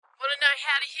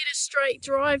how to hit a straight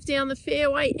drive down the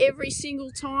fairway every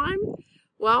single time?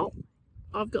 Well,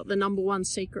 I've got the number one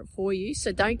secret for you,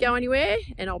 so don't go anywhere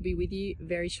and I'll be with you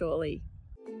very shortly.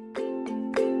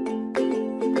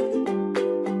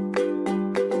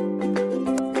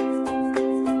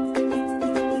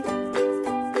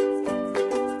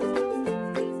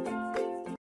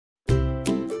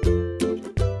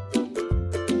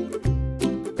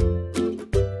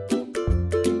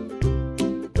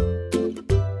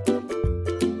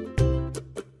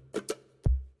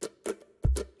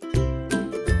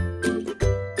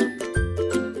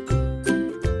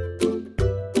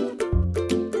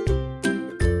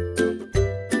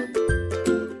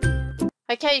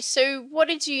 Okay, so what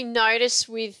did you notice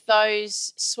with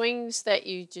those swings that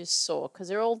you just saw? Because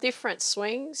they're all different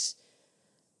swings.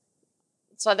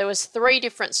 So there was 3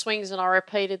 different swings and I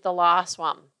repeated the last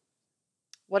one.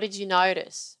 What did you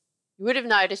notice? You would have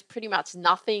noticed pretty much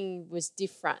nothing was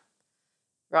different,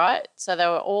 right? So they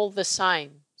were all the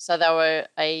same. So they were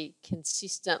a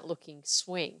consistent looking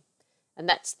swing. And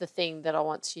that's the thing that I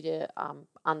want you to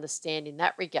understand in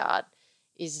that regard,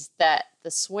 is that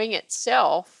the swing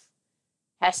itself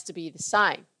has to be the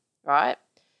same, right?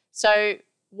 So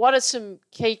what are some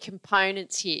key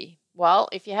components here? Well,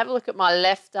 if you have a look at my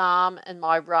left arm and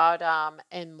my right arm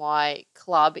and my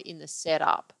club in the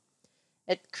setup,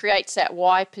 it creates that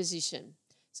Y position.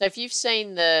 So if you've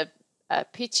seen the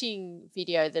pitching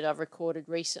video that I've recorded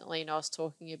recently and I was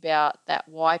talking about that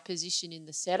Y position in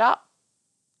the setup,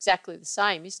 exactly the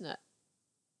same, isn't it?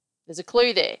 There's a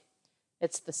clue there.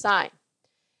 It's the same.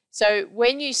 So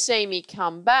when you see me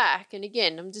come back, and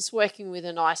again, I'm just working with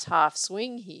a nice half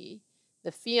swing here,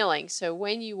 the feeling. So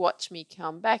when you watch me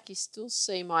come back, you still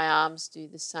see my arms do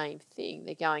the same thing.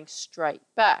 They're going straight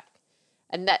back.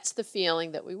 And that's the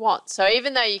feeling that we want. So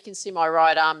even though you can see my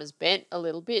right arm is bent a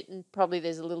little bit, and probably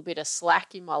there's a little bit of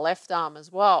slack in my left arm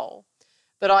as well,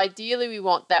 but ideally we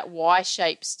want that Y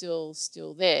shape still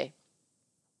there.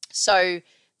 So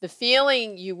the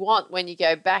feeling you want when you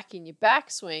go back in your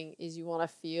backswing is you want to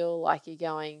feel like you're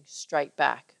going straight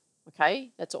back,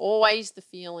 okay? That's always the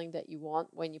feeling that you want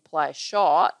when you play a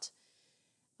shot.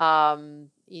 In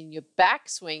your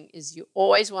backswing is you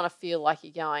always want to feel like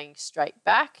you're going straight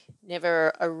back,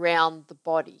 never around the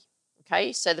body,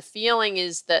 okay? So the feeling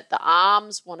is that the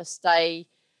arms want to stay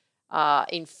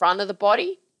in front of the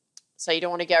body. So you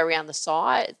don't want to go around the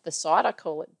side. I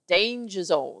call it danger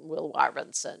zone, Will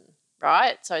Warrenson.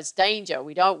 Right? So it's danger.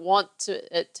 We don't want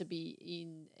it to be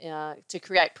to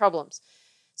create problems.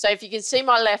 So if you can see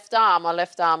my left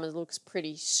arm looks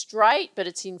pretty straight, but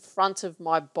it's in front of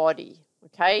my body,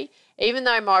 okay? Even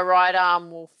though my right arm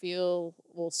will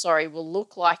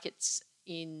look like it's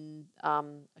in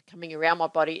coming around my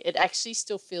body, it actually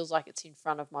still feels like it's in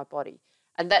front of my body.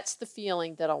 And that's the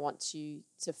feeling that I want you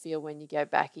to feel when you go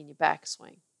back in your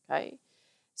backswing, okay?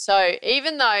 So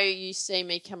even though you see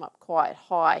me come up quite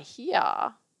high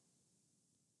here,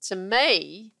 to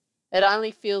me, it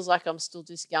only feels like I'm still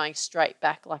just going straight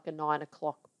back, like a 9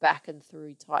 o'clock back and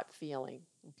through type feeling,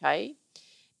 okay?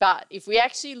 But if we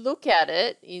actually look at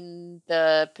it in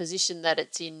the position that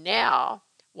it's in now,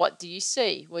 what do you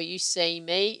see? Well, you see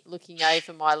me looking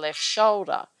over my left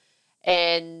shoulder.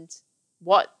 And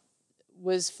what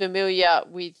was familiar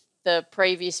with the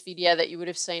previous video that you would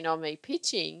have seen on me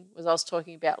pitching was I was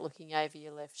talking about looking over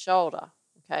your left shoulder,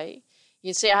 okay? You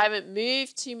can see I haven't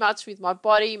moved too much with my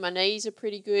body. My knees are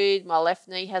pretty good. My left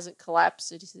knee hasn't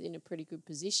collapsed. It is in a pretty good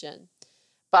position.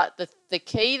 But the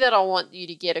key that I want you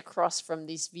to get across from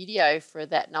this video for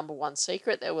that number one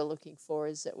secret that we're looking for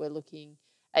is that we're looking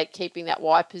at keeping that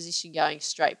Y position going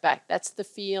straight back. That's the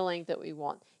feeling that we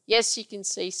want. Yes, you can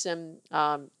see some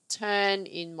turn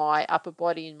in my upper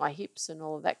body and my hips and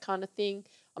all of that kind of thing.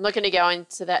 I'm not going to go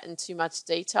into that in too much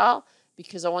detail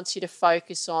because I want you to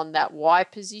focus on that Y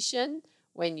position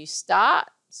when you start.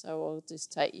 So I'll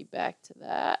just take you back to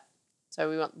that. So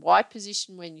we want Y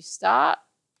position when you start.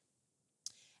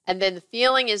 And then the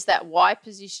feeling is that Y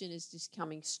position is just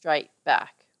coming straight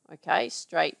back, okay,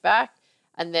 straight back.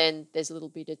 And then there's a little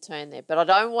bit of turn there. But I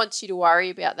don't want you to worry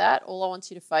about that. All I want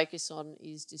you to focus on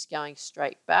is just going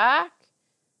straight back.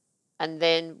 And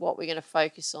then what we're going to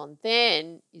focus on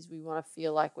then is we want to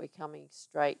feel like we're coming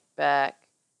straight back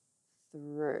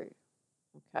through,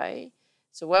 okay?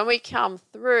 So when we come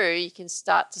through, you can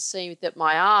start to see that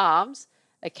my arms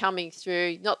are coming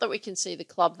through. Not that we can see the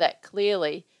club that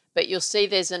clearly, but you'll see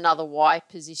there's another Y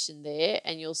position there,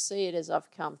 and you'll see it as I've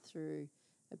come through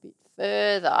a bit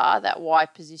further. That Y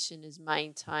position is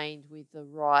maintained with the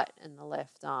right and the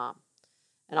left arm.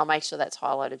 And I'll make sure that's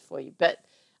highlighted for you. But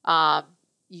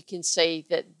you can see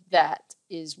that that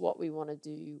is what we want to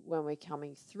do when we're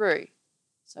coming through.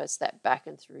 So it's that back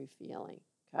and through feeling,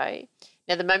 okay?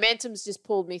 Now the momentum's just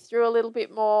pulled me through a little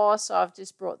bit more, so I've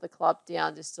just brought the club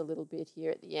down just a little bit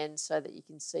here at the end so that you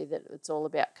can see that it's all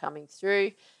about coming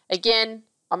through. Again,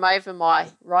 I'm over my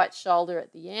right shoulder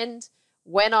at the end.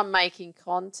 When I'm making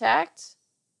contact,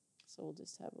 so we'll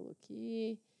just have a look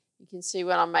here. You can see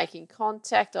when I'm making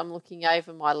contact, I'm looking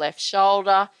over my left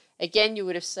shoulder. Again, you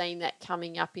would have seen that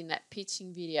coming up in that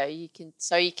pitching video.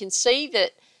 So you can see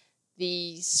that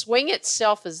the swing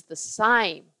itself is the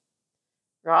same,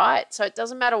 right? So it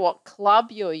doesn't matter what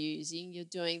club you're using, you're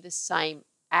doing the same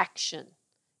action.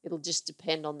 It'll just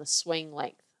depend on the swing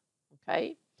length,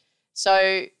 okay?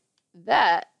 So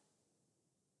that,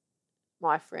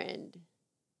 my friend,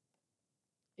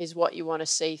 is what you want to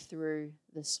see through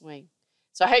the swing.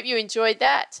 So I hope you enjoyed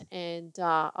that, and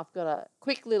I've got a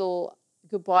quick little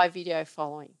goodbye video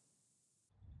following.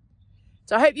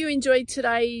 So I hope you enjoyed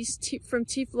today's tip from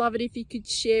Tiff. Love it if you could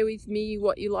share with me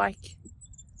what you like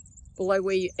below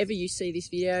wherever you see this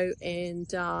video. And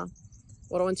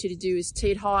what I want you to do is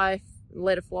tee it high and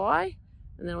let it fly.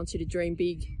 And then I want you to dream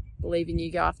big, believe in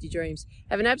you, go after your dreams.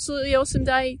 Have an absolutely awesome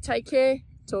day. Take care.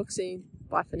 Talk soon.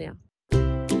 Bye for now.